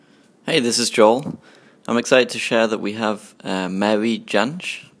Hey, this is Joel. I'm excited to share that we have Mary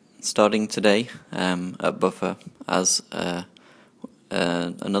Jansch starting today at Buffer as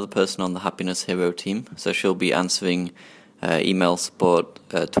another person on the Happiness Hero team. So she'll be answering email support,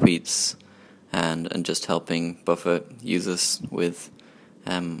 tweets, and just helping Buffer users with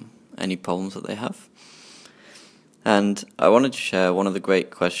any problems that they have. And I wanted to share one of the great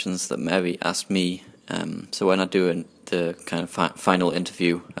questions that Mary asked me. So when I do the kind of final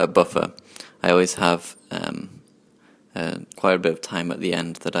interview at Buffer, I always have quite a bit of time at the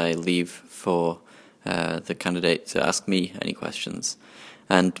end that I leave for the candidate to ask me any questions.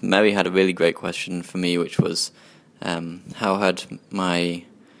 And Mary had a really great question for me, which was how had my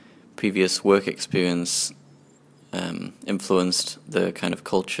previous work experience influenced the kind of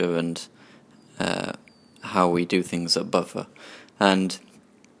culture and how we do things at Buffer. And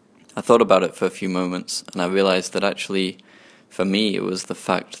I thought about it for a few moments, and I realized that actually, for me, it was the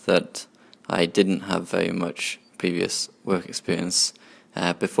fact that I didn't have very much previous work experience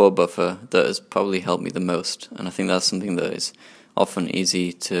before Buffer that has probably helped me the most. And I think that's something that is often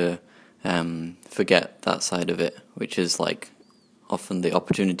easy to forget, that side of it, which is like often the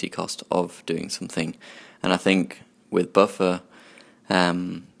opportunity cost of doing something. And I think with Buffer,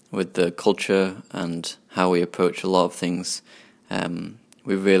 with the culture and how we approach a lot of things,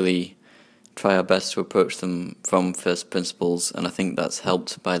 we really try our best to approach them from first principles, and I think that's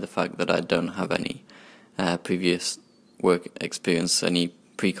helped by the fact that I don't have any previous work experience, any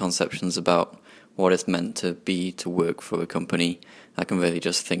preconceptions about what it's meant to be to work for a company. I can really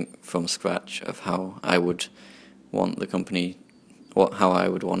just think from scratch of how I would want the company, how I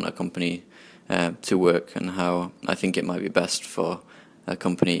would want a company to work, and how I think it might be best for a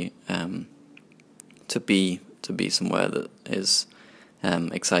company to be somewhere that is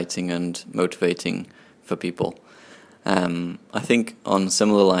exciting and motivating for people. I think on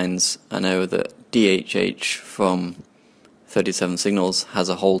similar lines, I know that DHH from 37 Signals has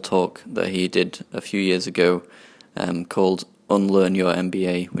a whole talk that he did a few years ago called Unlearn Your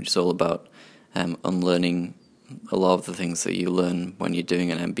MBA, which is all about unlearning a lot of the things that you learn when you're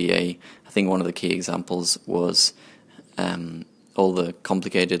doing an MBA. I think one of the key examples was all the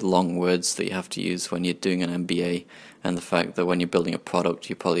complicated long words that you have to use when you're doing an MBA, and the fact that when you're building a product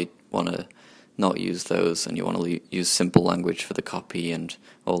you probably want to not use those, and you want to use simple language for the copy and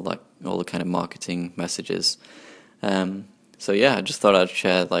all the kind of marketing messages. So yeah, I just thought I'd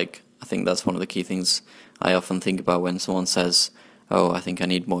share, I think that's one of the key things I often think about when someone says, oh, I think I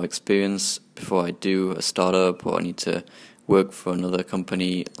need more experience before I do a startup, or I need to work for another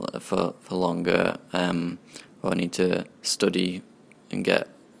company for longer, or I need to study and get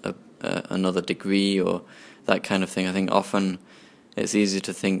another degree, or that kind of thing. I think often it's easy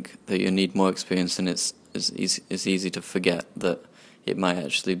to think that you need more experience, and it's easy to forget that it might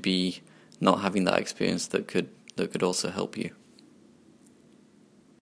actually be not having that experience that could also help you.